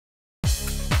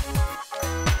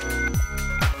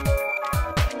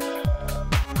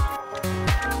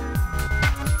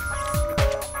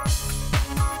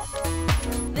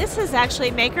is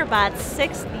actually MakerBot's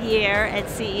 6th year at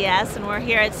CES, and we're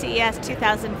here at CES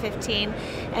 2015,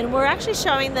 and we're actually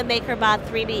showing the MakerBot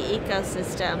 3D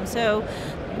ecosystem. So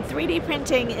 3D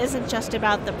printing isn't just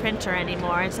about the printer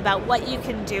anymore, it's about what you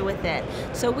can do with it.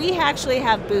 So we actually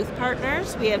have booth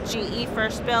partners. We have GE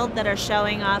First Build that are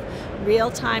showing off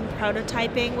real-time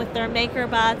prototyping with their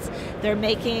MakerBots. They're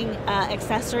making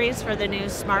accessories for the new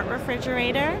smart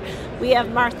refrigerator. We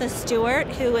have Martha Stewart,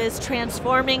 who is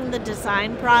transforming the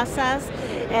design process,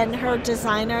 and her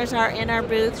designers are in our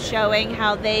booth showing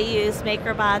how they use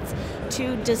MakerBots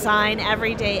to design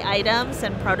everyday items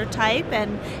and prototype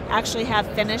and actually have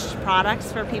finished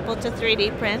products for people to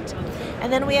 3D print.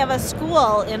 And then we have a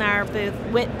school in our booth,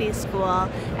 Whitby School,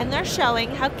 and they're showing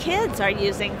how kids are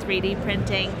using 3D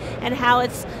printing and how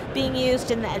it's being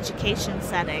used in the education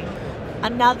setting.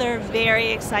 Another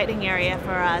very exciting area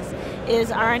for us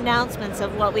is our announcements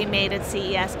of what we made at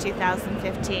CES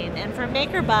 2015. And for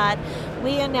MakerBot,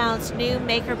 we announced new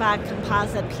MakerBot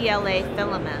composite PLA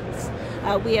filaments.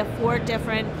 We have 4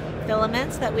 different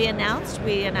filaments that we announced.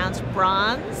 We announced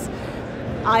bronze,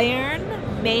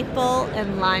 iron, maple,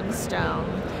 and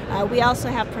limestone. We also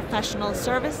have professional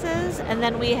services, and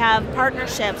then we have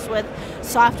partnerships with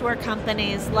software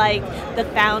companies like the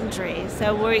Foundry.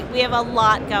 So we have a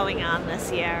lot going on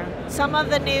this year. Some of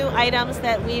the new items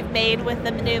that we've made with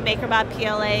the new MakerBot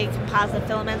PLA composite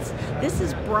filaments, this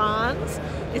is bronze.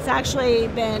 It's actually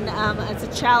been, it's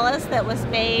a chalice that was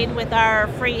made with our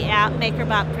free app,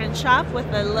 MakerBot Print Shop, with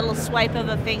a little swipe of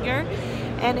a finger.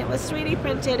 And it was 3D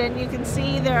printed, and you can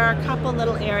see there are a couple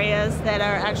little areas that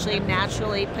are actually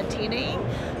naturally patinaing.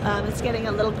 It's getting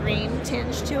a little green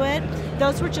tinge to it.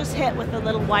 Those were just hit with a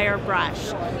little wire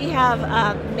brush. We have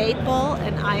maple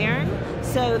and iron.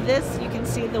 So this, you can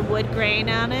see the wood grain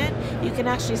on it. You can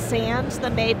actually sand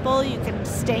the maple, you can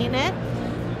stain it.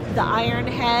 The iron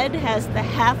head has the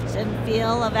heft and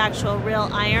feel of actual real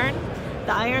iron.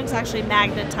 The iron's actually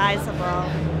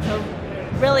magnetizable. So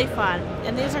really fun,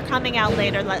 and these are coming out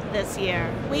later this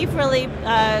year. We've really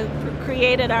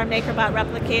created our MakerBot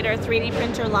Replicator 3D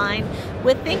printer line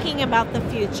with thinking about the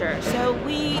future. So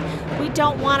we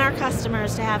don't want our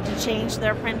customers to have to change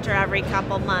their printer every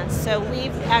couple months. So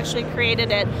we've actually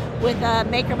created it with a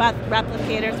MakerBot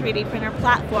Replicator 3D printer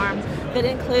platform that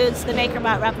includes the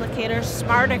MakerBot Replicator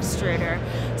Smart Extruder.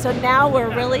 So now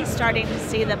we're really starting to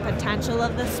see the potential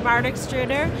of the Smart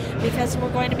Extruder, because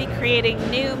we're going to be creating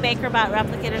new MakerBot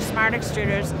Replicator Smart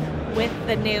Extruders with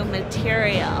the new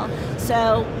material.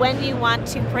 So when you want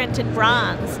to print in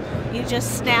bronze, you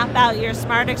just snap out your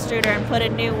Smart Extruder and put a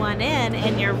new one in,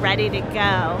 and you're ready to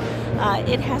go.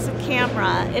 It has a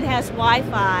camera, it has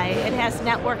Wi-Fi, it has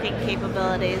networking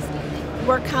capabilities.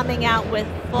 We're coming out with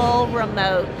full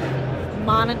remote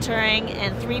monitoring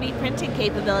and 3D printing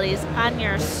capabilities on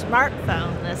your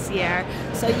smartphone this year.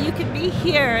 So you can be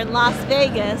here in Las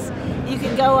Vegas, you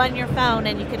can go on your phone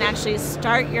and you can actually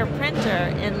start your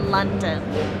printer in London.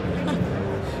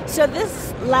 So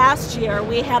this last year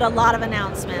we had a lot of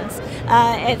announcements.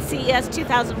 At CES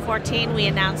 2014 we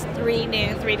announced 3 new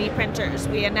 3D printers.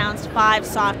 We announced 5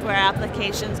 software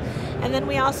applications, and then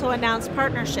we also announced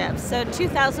partnerships. So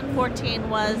 2014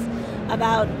 was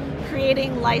about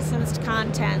creating licensed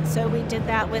content. So we did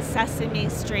that with Sesame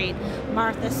Street,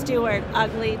 Martha Stewart,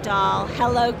 Ugly Doll,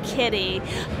 Hello Kitty.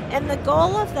 And the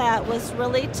goal of that was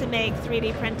really to make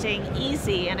 3D printing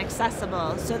easy and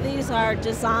accessible. So these are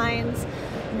designs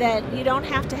that you don't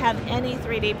have to have any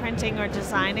 3D printing or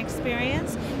design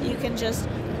experience. You can just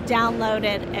download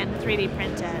it and 3D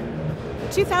print it.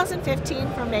 2015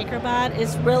 for MakerBot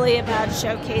is really about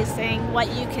showcasing what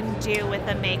you can do with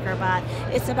a MakerBot.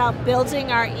 It's about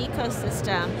building our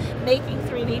ecosystem, making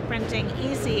 3D printing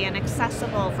easy and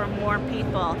accessible for more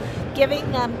people, giving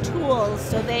them tools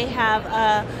so they have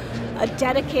a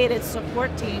dedicated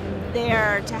support team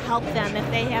there to help them if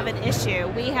they have an issue.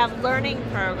 We have learning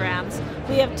programs,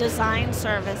 we have design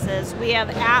services, we have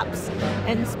apps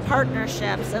and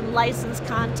partnerships and licensed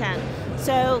content.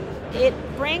 So it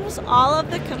brings all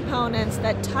of the components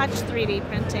that touch 3D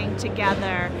printing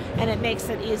together, and it makes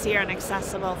it easier and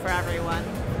accessible for everyone.